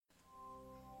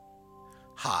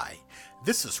Hi,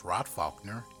 this is Rod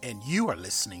Faulkner, and you are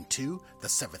listening to the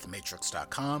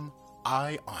SeventhMatrix.com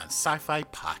Eye on Sci-Fi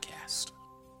podcast.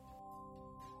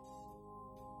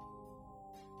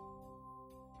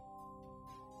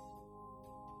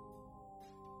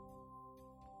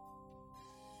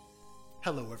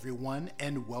 Hello everyone,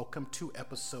 and welcome to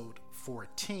episode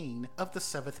 14 of the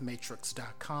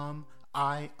SeventhMatrix.com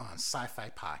Eye on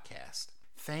Sci-Fi podcast.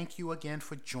 Thank you again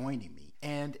for joining me,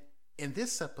 and in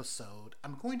this episode,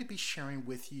 I'm going to be sharing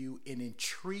with you an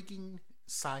intriguing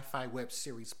sci-fi web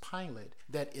series pilot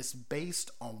that is based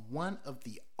on one of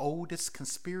the oldest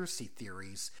conspiracy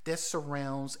theories that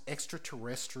surrounds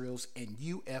extraterrestrials and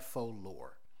UFO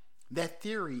lore. That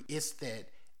theory is that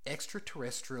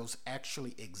extraterrestrials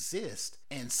actually exist,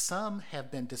 and some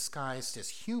have been disguised as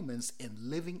humans and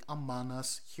living among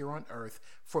us here on Earth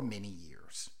for many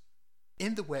years.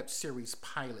 In the web series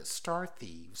pilot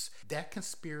Thieves, that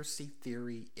conspiracy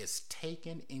theory is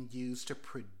taken and used to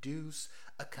produce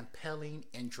a compelling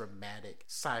and dramatic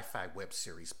sci-fi web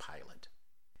series pilot.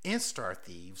 In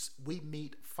Thieves, we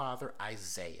meet Father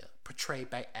Isaiah,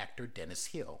 portrayed by actor Dennis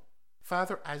Hill.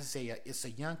 Father Isaiah is a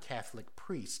young Catholic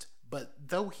priest, but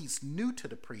though he's new to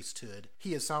the priesthood,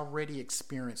 he is already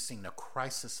experiencing a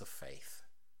crisis of faith.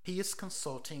 He is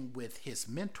consulting with his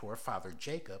mentor, Father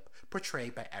Jacob,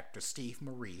 portrayed by actor Steve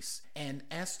Maurice, and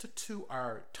as the two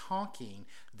are talking,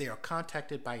 they are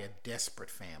contacted by a desperate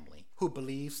family who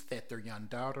believes that their young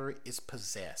daughter is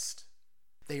possessed.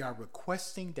 They are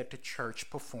requesting that the church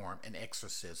perform an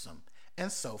exorcism,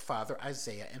 and so Father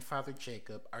Isaiah and Father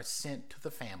Jacob are sent to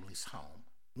the family's home.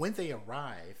 When they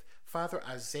arrive, Father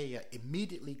Isaiah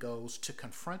immediately goes to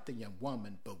confront the young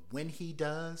woman, but when he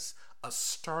does, a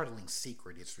startling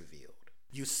secret is revealed.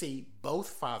 You see, both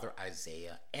Father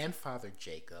Isaiah and Father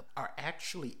Jacob are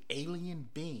actually alien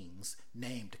beings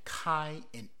named Kai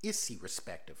and Issy,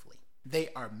 respectively. They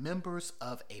are members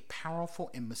of a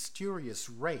powerful and mysterious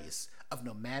race of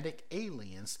nomadic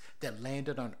aliens that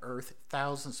landed on Earth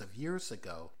thousands of years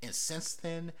ago, and since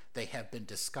then, they have been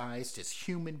disguised as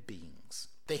human beings.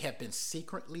 They have been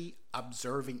secretly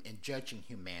observing and judging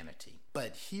humanity.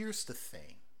 But here's the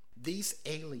thing. These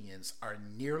aliens are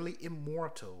nearly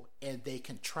immortal and they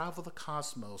can travel the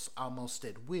cosmos almost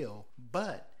at will,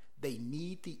 but they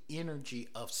need the energy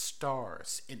of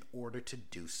stars in order to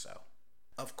do so.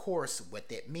 Of course, what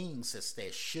that means is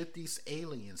that should these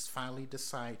aliens finally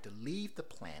decide to leave the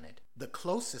planet, the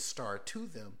closest star to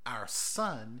them, our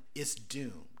sun, is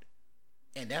doomed.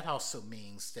 And that also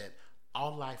means that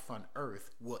all life on Earth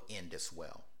will end as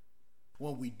well.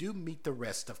 When we do meet the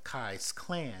rest of Kai's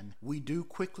clan, we do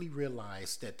quickly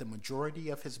realize that the majority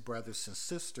of his brothers and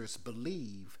sisters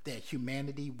believe that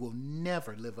humanity will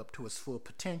never live up to its full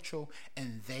potential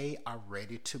and they are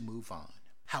ready to move on.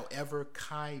 However,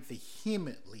 Kai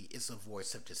vehemently is a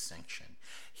voice of dissension.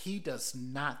 He does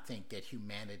not think that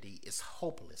humanity is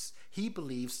hopeless. He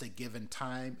believes that given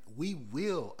time, we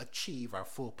will achieve our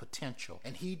full potential,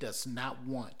 and he does not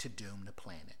want to doom the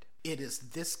planet. It is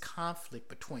this conflict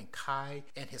between Kai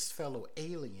and his fellow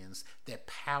aliens that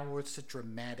powers the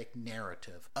dramatic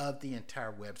narrative of the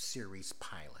entire web series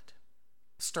pilot.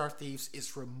 Thieves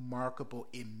is remarkable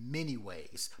in many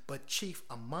ways, but chief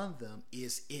among them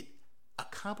is it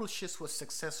accomplishes what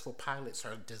successful pilots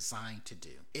are designed to do.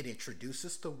 It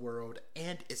introduces the world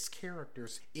and its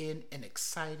characters in an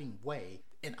exciting way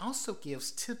and also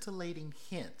gives titillating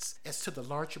hints as to the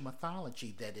larger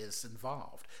mythology that is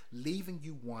involved, leaving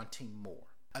you wanting more.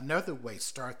 Another way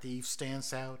Thieves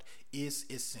stands out is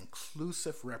its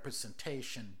inclusive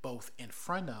representation both in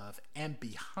front of and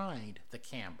behind the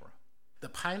camera. The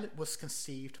pilot was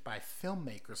conceived by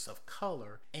filmmakers of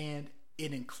color, and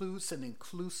it includes an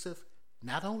inclusive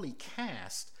not only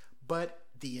cast, but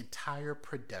the entire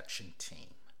production team.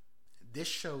 This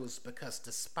shows because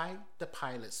despite the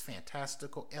pilot's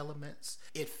fantastical elements,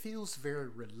 it feels very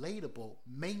relatable,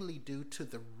 mainly due to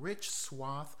the rich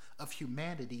swath of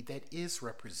humanity that is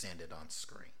represented on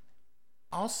screen.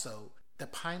 Also, the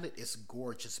pilot is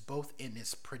gorgeous both in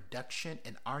its production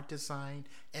and art design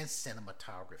and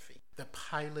cinematography. The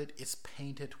pilot is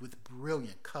painted with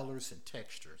brilliant colors and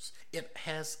textures. It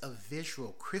has a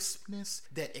visual crispness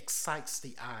that excites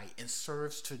the eye and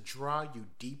serves to draw you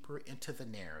deeper into the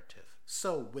narrative.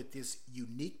 So, with this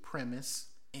unique premise,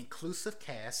 inclusive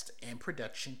cast, and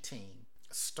production team,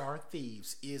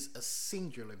 Thieves is a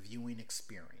singular viewing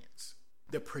experience.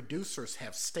 The producers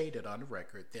have stated on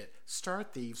record that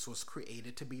Thieves was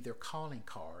created to be their calling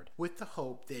card with the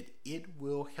hope that it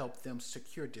will help them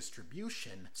secure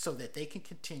distribution so that they can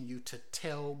continue to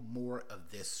tell more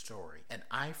of this story. And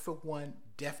I, for one,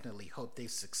 definitely hope they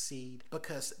succeed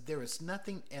because there is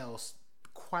nothing else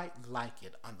quite like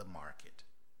it on the market.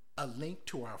 A link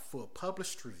to our full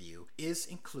published review is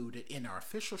included in our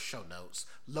official show notes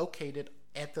located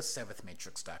at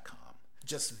the7thmatrix.com.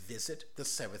 Just visit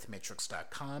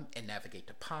the7thmatrix.com and navigate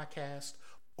to podcast,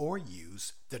 or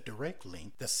use the direct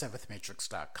link,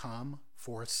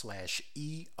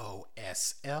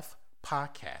 the7thmatrix.com/EOSF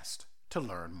podcast to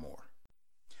learn more.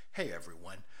 Hey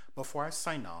everyone, before I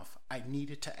sign off, I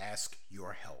needed to ask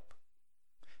your help.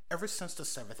 Ever since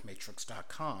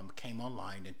the7thmatrix.com came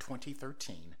online in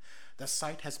 2013, the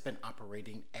site has been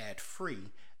operating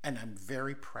ad-free, and I'm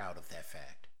very proud of that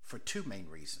fact for two main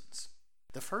reasons.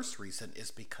 The first reason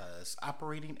is because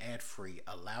operating ad-free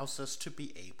allows us to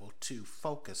be able to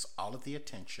focus all of the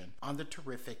attention on the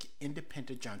terrific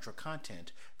independent genre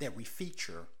content that we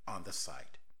feature on the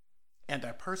site. And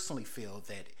I personally feel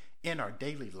that in our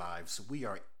daily lives, we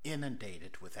are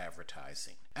inundated with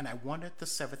advertising, and I wanted the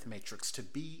 7th Matrix to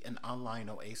be an online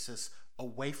oasis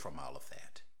away from all of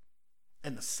that.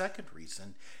 And the second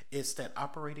reason is that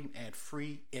operating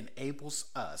ad-free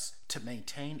enables us to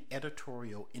maintain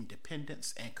editorial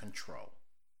independence and control.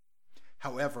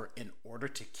 However, in order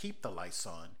to keep the lights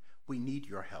on, we need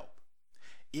your help.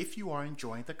 If you are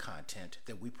enjoying the content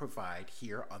that we provide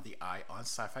here on the Eye on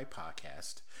Sci-Fi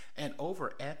podcast and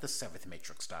over at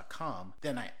the7thmatrix.com,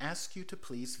 then I ask you to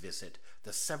please visit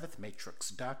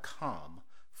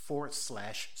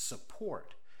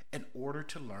the7thmatrix.com/support in order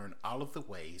to learn all of the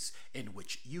ways in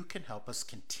which you can help us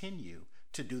continue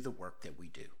to do the work that we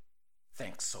do.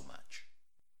 Thanks so much.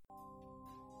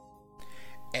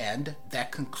 And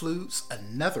that concludes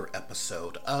another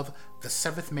episode of the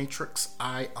 7th Matrix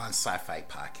Eye on Sci-Fi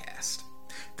podcast.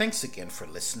 Thanks again for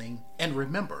listening, and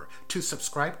remember to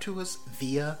subscribe to us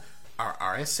via our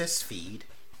RSS feed,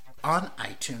 on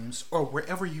iTunes, or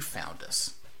wherever you found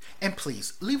us. And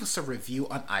please leave us a review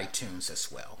on iTunes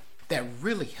as well. That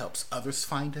really helps others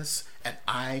find us, and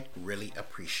I really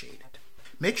appreciate it.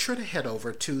 Make sure to head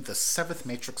over to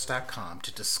the7thmatrix.com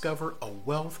to discover a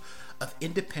wealth of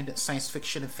independent science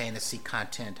fiction and fantasy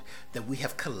content that we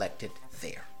have collected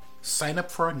there. Sign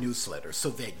up for our newsletter so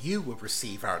that you will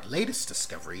receive our latest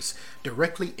discoveries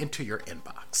directly into your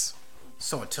inbox.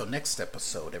 So until next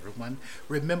episode, everyone,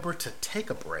 remember to take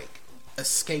a break,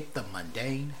 escape the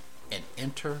mundane, and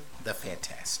enter the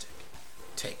fantastic.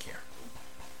 Take care.